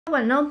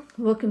Hello,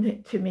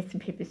 welcome to Missing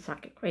People's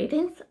Psychic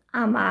Readings.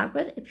 I'm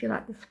Margaret. If you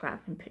like, subscribe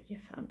and put your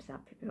thumbs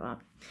up if you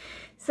want.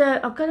 So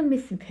I've got a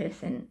missing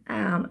person.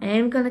 I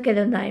am going to get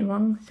a name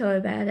wrong. Sorry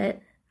about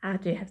it. I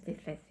do have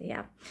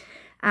dyslexia.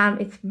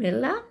 It's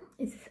Miller.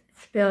 It's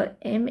spelled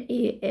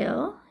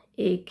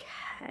M-E-L-E-K.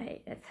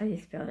 That's how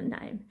you spell her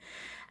name.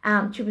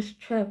 She was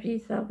 12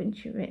 years old when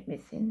she went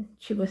missing.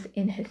 She was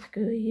in her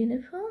school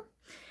uniform.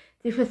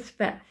 This was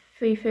about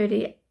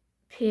 3:30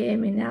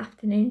 p.m. in the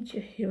afternoon.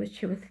 She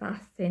was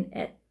last seen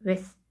at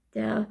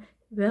Westmead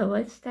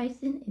railway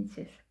station in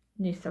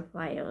New South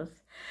Wales.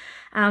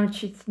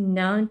 She's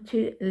known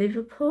to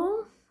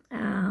Liverpool.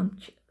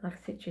 Like I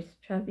said, she's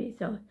 12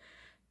 years old.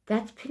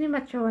 That's pretty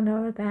much all I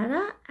know about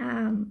her.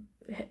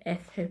 As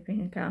her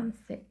being gone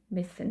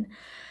missing.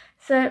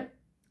 So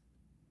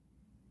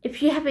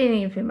if you have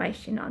any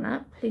information on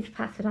it, please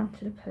pass it on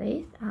to the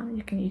police.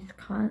 You can use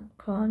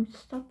Crime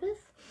Stoppers,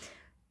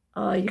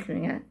 or you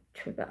can ring it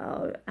 000.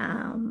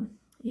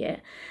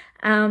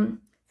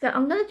 So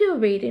I'm going to do a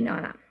reading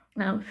on it.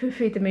 Feel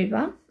free to move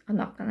on. I'm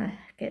not going to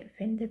get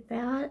offended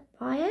by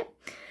it.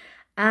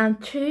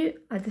 2,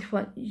 I just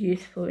want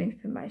useful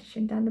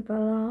information down the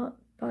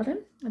bottom.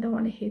 I don't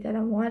want to hear that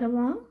I'm right or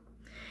wrong.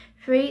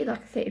 3,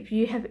 like I said, if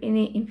you have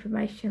any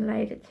information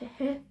related to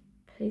her,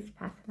 please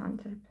pass it on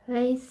to the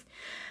police.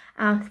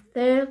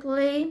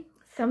 Thirdly,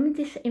 some of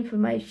this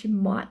information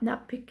might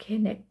not be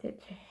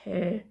connected to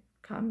her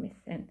gone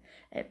missing.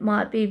 It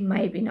might be,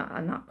 maybe not,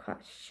 I'm not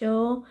quite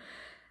sure.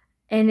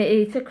 And it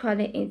is quite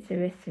an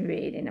interesting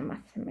reading, I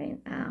must admit.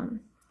 I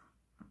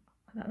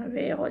don't know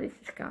really what this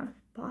is going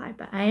by,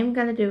 but I am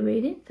going to do a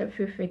reading, so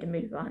feel free to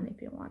move on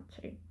if you want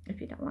to,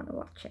 if you don't want to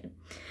watch it.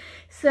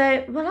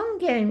 So what I'm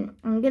getting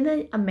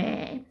a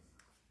man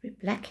with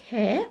black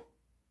hair.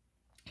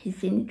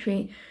 He's in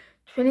between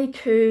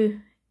 22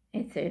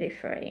 and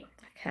 33,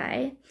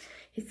 okay?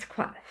 He's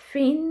quite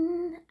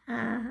thin,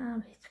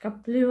 he's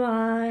got blue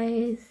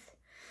eyes.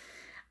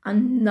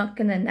 I'm not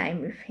going to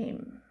name with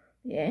him,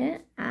 yeah?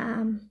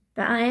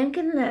 But I am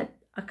going to,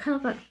 a kind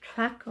of like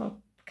truck or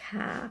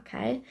car,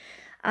 okay?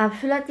 I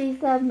feel like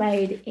these are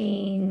made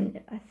in,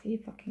 let's see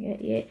if I can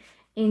get it,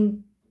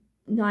 in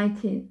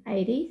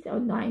 1980s or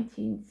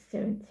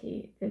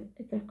 1970s.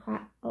 It's a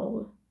quite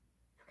old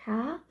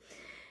car.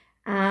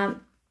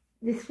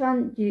 This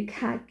one, you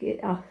can't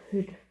get a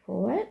hood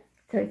for it,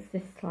 so it's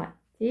just like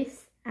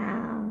this,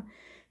 where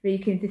you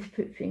can just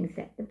put things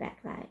at the back,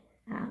 like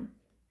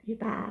your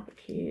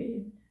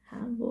barbecue,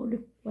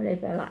 wood,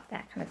 whatever, like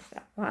that kind of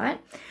stuff, right?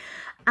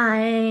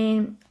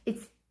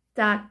 It's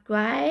dark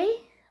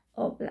grey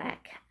or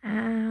black.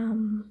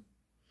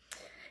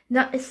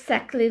 Not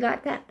exactly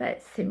like that,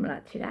 but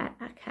similar to that,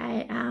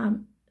 okay?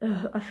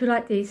 I feel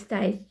like these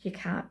days you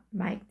can't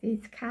make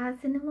these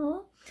cars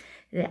anymore,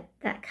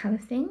 that kind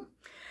of thing.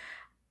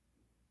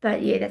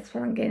 But yeah, that's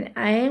what I'm getting.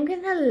 I am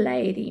getting a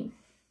lady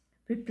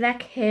with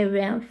black hair,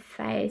 round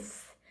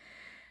face.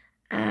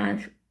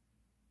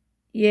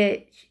 Yeah,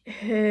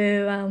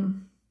 her,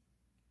 I'm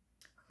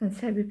going to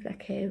say with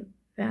black hair,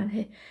 round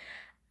hair.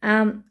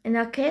 And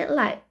I get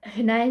like,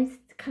 her name's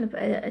kind of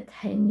a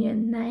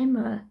Italian name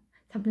or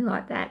something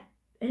like that.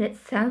 And it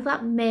sounds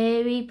like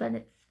Mary, but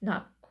it's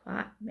not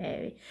quite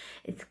Mary.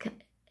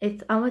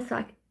 It's almost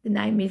like the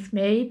name is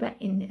Mary, but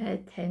in an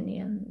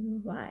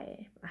Italian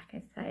way. I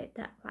can say it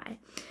that way.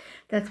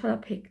 That's what I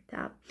picked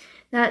up.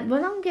 Now,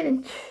 what I'm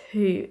getting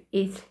to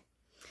is,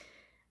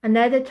 I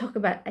know they talk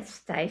about a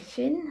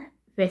station,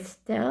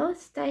 Westmead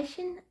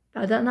station,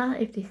 but I don't know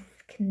if this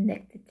is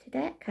connected to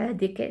that, because I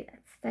did get a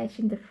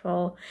station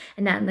before,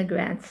 an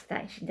underground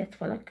station. That's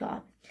what I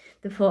got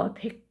before I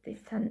picked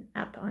this one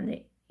up on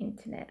the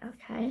internet,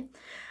 okay?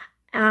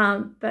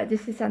 But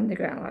this is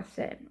underground, like I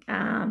said.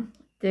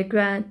 The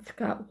ground's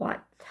got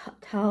white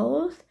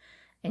tiles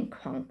and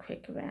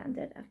concrete around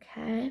it,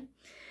 okay?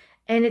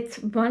 And it's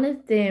one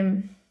of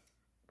them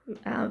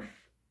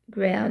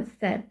grounds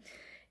that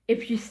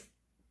if you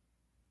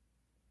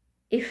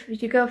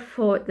go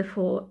forward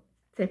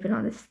stepping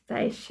on the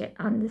station,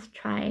 on this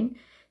train,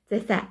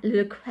 there's that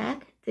little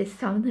crack. There's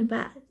something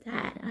about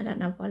that. I don't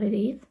know what it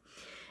is.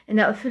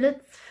 And I feel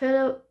it's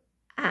filled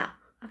up,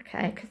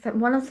 okay? Because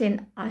when I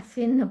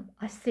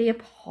see a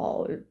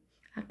pole.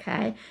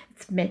 Okay,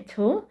 it's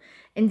metal,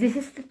 and this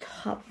is the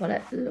top, what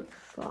it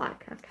looks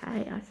like,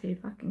 okay? I'll see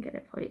if I can get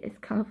it for you. It's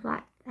kind of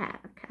like that,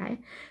 okay?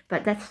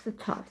 But that's the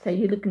top, so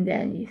you're looking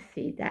down and you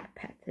see that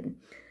pattern.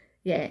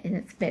 Yeah, and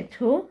it's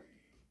metal.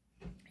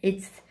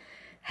 It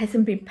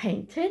hasn't been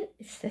painted,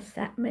 it's just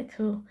that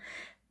metal.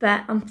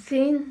 But I'm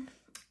seeing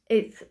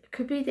it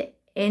could be the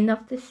end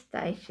of the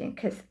station,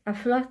 because I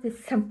feel like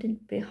there's something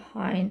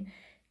behind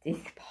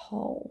this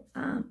pole.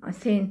 I'm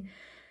seeing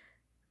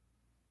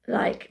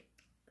like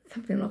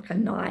something like a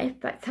knife,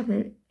 but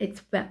something,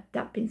 it's wrapped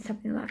up in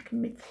something like a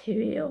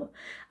material.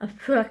 I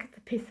feel like it's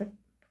a piece of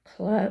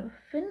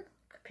clothing,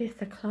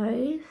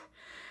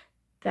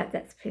 but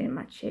that's pretty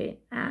much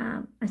it.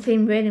 I'm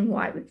seeing red and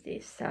white with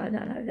this, so I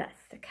don't know if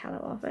that's the colour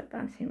of it, but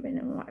I'm seeing red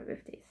and white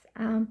with this.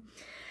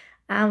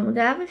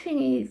 The other thing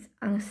is,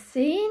 I'm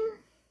seeing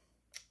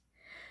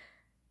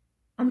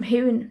I'm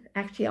hearing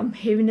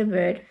the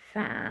word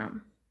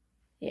farm.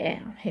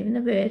 Yeah, I'm hearing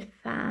the word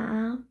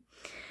farm.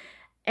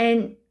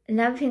 And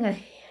another thing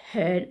I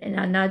heard, and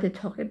I know they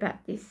talk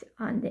about this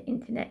on the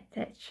internet,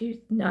 that she's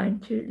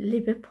known to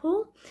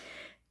Liverpool.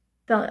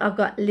 But I've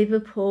got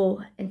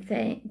Liverpool and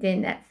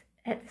then that's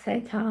at the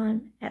same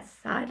time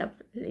outside of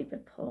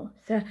Liverpool.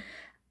 So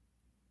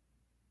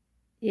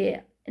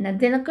yeah, and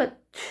then I've got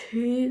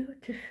 2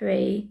 to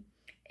 3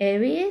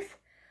 areas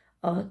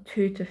or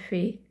 2 to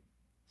 3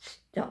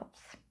 stops.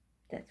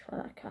 That's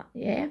what I got,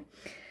 yeah.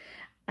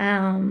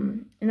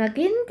 And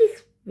again,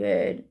 this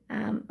word,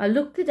 I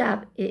looked it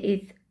up. It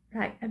is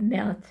like a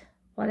melt,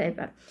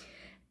 whatever,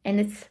 and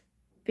it's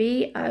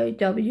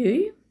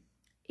BOWEN.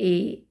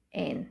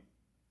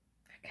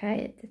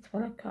 Okay, that's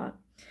what I got.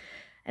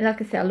 And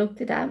like I said, I looked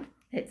it up.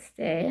 It's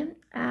there.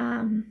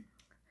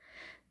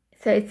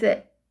 So it's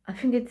I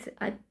think it's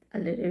a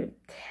little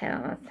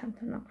town or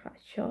something. I'm not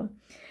quite sure.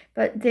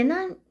 But then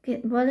I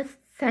get, well, the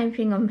same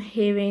thing I'm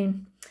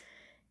hearing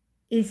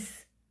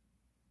is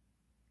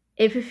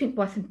everything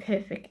wasn't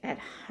perfect at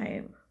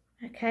home.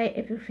 Okay,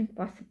 everything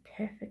wasn't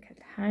perfect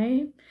at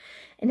home.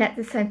 And at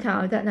the same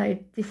time, I don't know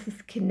if this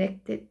is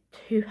connected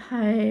to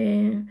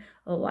home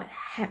or what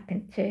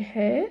happened to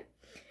her.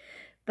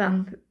 But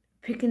I'm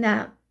picking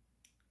up,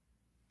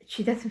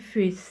 she doesn't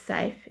feel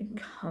safe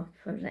and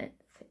confident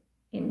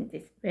in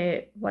this,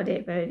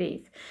 whatever it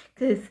is.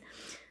 Because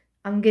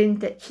I'm getting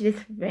that she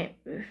just went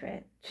with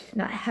it. She's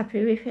not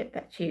happy with it,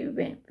 but she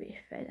went with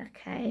it,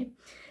 okay?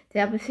 The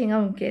other thing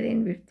I'm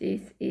getting with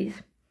this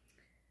is,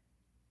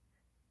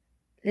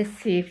 let's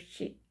see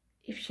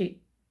if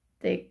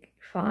they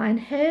find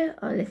her,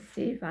 or let's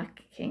see if I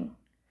can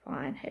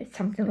find her,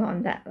 something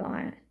along that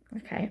line,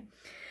 okay?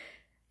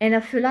 And I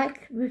feel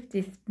like with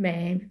this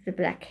man with the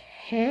black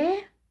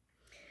hair,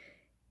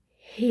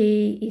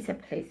 he is a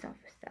police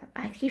officer.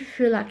 I actually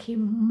feel like he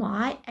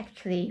might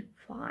actually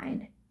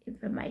find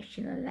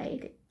information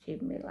related to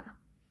Miller.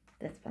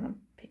 That's what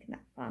I'm picking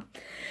up from.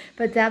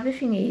 But the other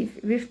thing is,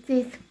 with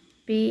this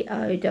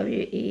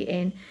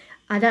BOWEN,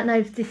 I don't know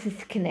if this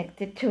is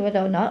connected to it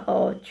or not,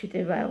 or to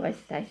the railway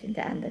station,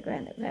 the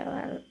underground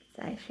railway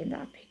station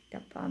that I picked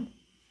up on.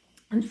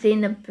 I'm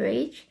seeing a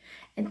bridge,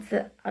 and it's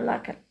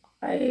like an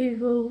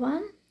oval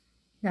one,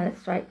 not a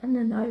straight one,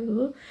 an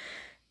oval.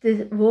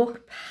 The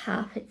walk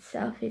path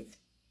itself is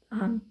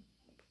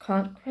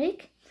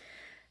concrete.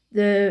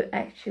 The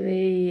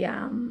actually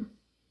I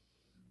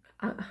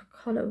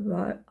call it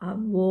a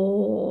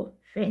wall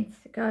fence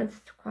that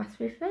goes across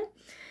with it.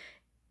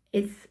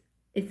 It's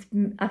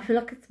I feel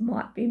like it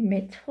might be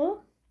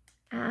metal.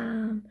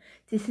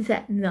 This is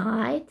at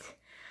night.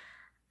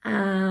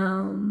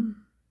 And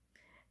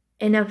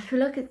I feel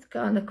like it's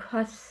gone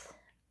across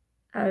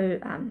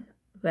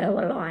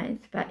railway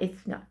lines, but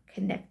it's not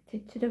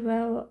connected to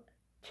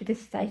the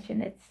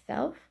station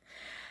itself.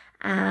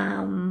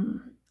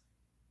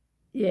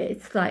 Yeah,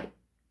 it's like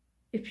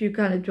if you're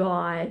going to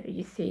drive,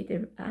 you see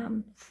the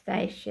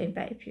station,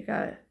 but if you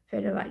go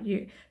further right,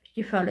 you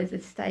follow the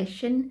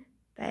station,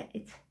 but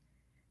it's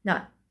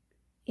not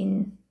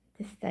in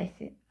the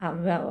station.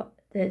 Well,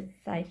 the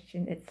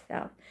station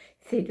itself.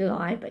 See the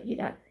line, but you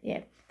don't.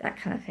 Yeah, that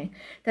kind of thing.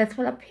 That's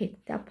what I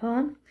picked up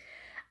on.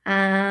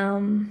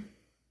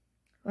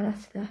 What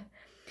else?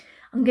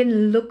 I'm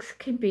getting looks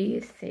can be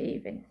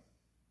deceiving.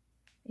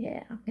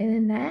 Yeah, I'm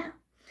getting that.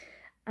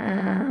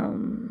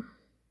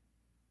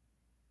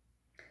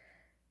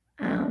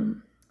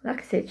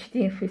 Like I said, she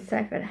didn't feel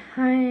safe at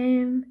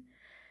home.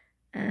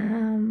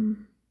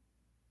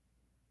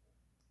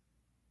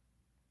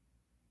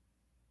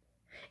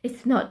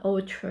 It's not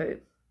all true.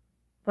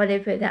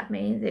 Whatever that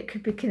means, it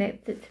could be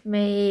connected to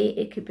me,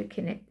 it could be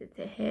connected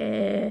to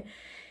her,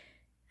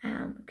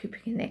 it could be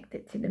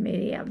connected to the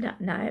media. I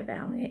don't know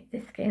about it.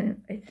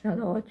 It's not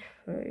all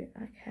true,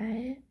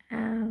 okay?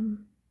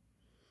 And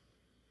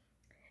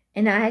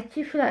I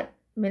actually feel like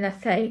when I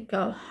say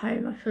go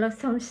home, I feel like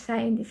someone's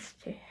saying this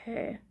to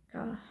her.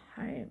 Go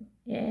home,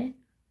 yeah?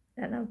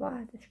 I don't know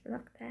why I just feel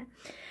like that.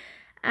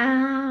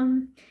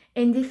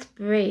 In this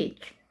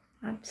bridge,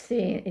 I'm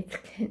seeing it's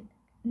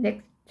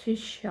next to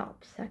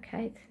shops,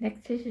 okay? It's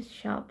next to the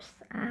shops.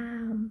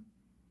 I'm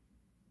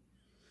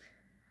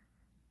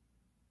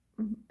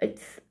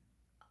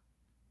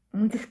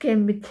just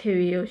getting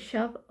material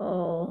shop,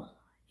 or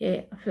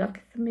yeah, I feel like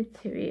it's a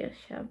material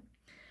shop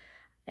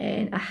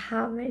and a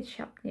hardware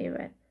shop near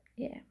it.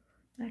 Yeah,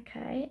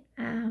 okay.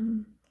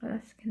 What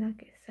else can I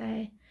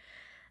say?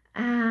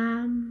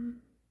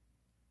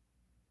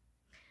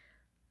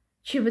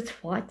 She was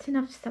fighting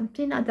of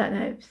something. I don't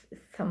know if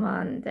it's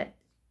someone that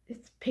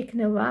is picking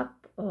her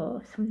up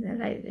or something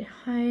related to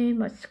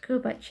home or school,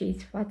 but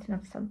she's fighting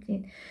of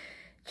something.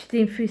 She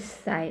didn't feel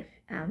safe.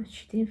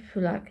 She didn't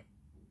feel like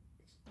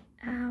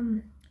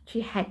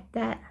she had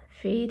that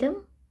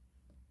freedom.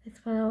 That's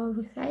what I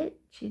always say.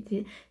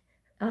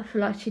 I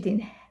feel like she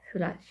didn't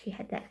feel like she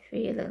had that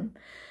freedom.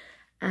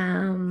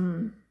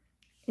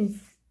 It's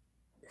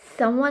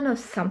someone or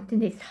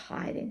something is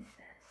hiding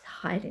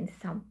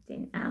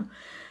something.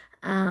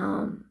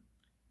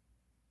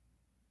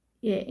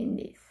 yeah, in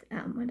this, I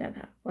don't know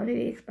what it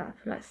is, but I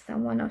feel like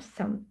someone or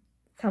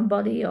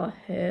somebody or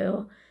her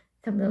or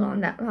something along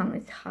that line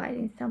is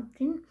hiding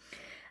something.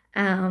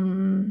 I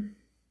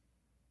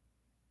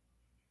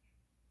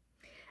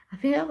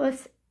think that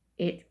was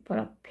it, what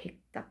I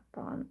picked up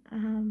on.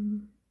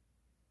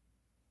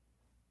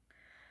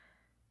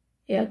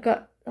 Yeah, I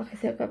got, like I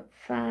said, I got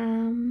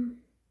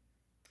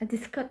I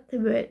just got the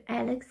word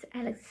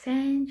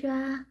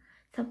Alexandra,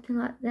 something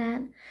like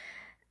that.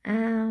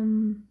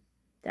 Don't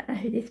know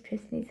who this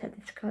person is, I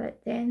just got it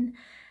then.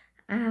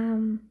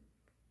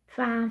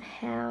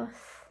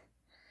 Farmhouse.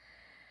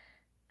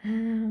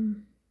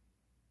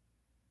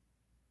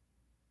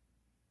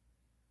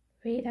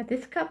 Wait, I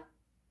just got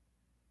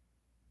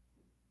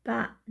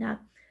a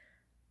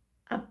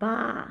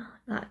bar,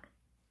 like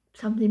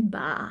something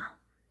bar,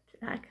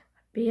 like a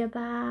beer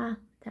bar.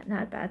 Don't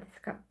know about this,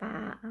 got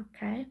bar,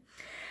 okay.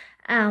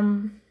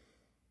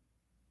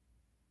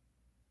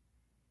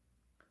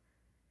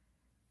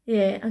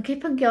 Yeah, I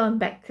keep on going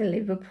back to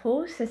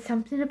Liverpool. So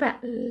something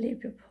about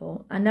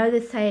Liverpool. I know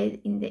they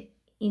say on the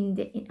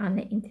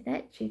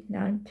internet she's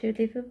known to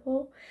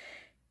Liverpool,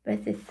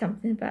 but there's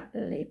something about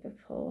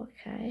Liverpool,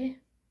 okay.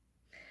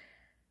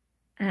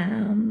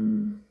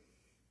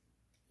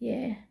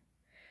 Yeah.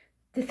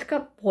 This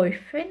got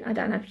boyfriend. I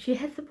don't know if she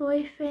has a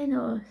boyfriend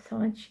or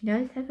someone she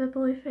knows have a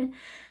boyfriend,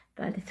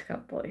 but it's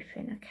got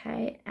boyfriend,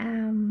 okay.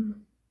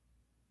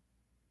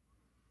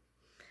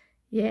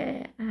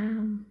 Yeah,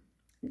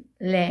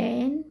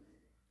 land,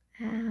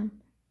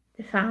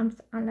 the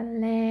farms on the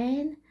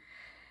land.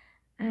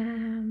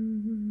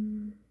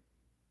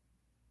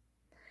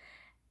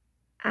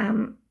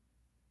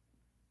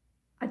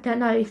 I don't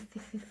know if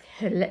this is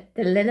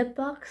the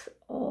letterbox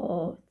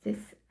or this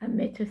a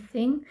metal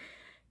thing,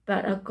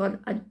 but I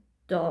got a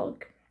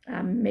dog,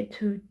 a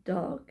metal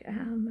dog.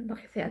 Like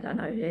I said, I don't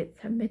know if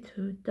it's a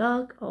metal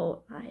dog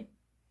or a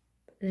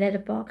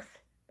letterbox,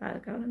 but I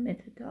got a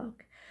metal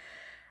dog.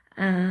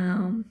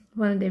 One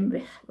of them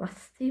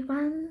rusty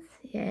ones,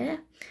 yeah.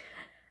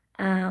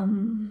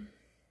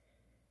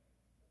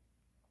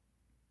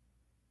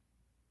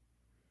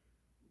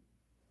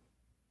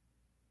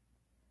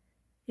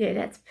 Yeah,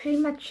 that's pretty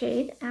much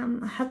it.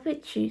 I hope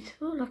it's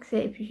useful. Like I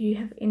said, if you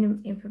have any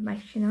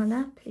information on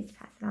that, please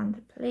pass it on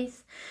to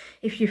police.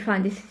 If you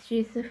find this is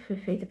useful, feel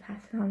free to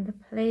pass it on to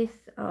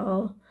police.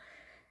 Or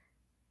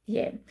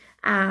yeah,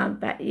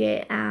 but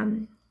yeah,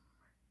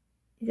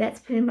 that's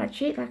pretty much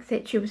it. Like I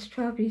said, she was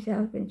 12 years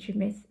old when she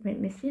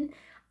went missing.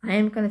 I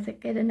am going to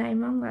get her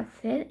name wrong. Like I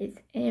said, it's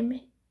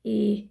Melek,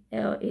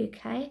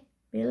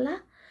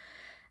 Miller,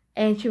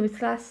 and she was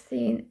last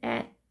seen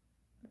at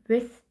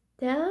Westmead,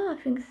 I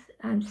think,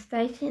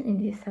 station in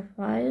New South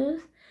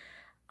Wales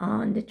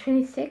on the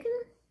 22nd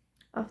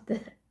of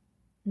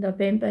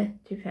November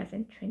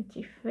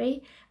 2023.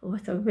 It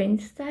was a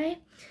Wednesday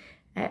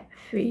at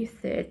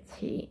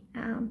 3:30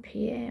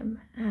 p.m.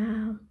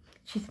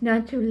 She's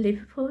known to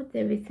Liverpool.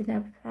 There is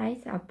another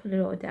place. I'll put it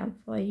all down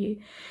for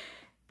you.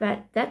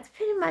 But that's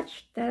pretty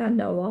much that I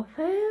know of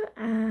her.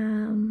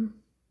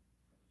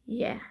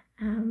 Yeah.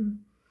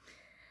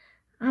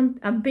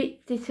 I'm a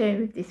bit concerned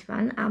with this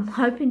one. I'm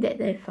hoping that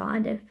they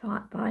find it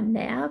by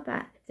now,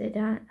 but if they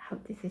don't, I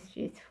hope this is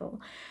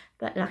useful.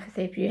 But like I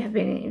said, if you have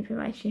any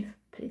information,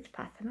 please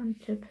pass it on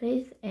to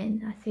please.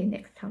 And I'll see you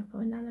next time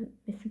for another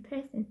missing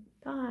person.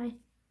 Bye.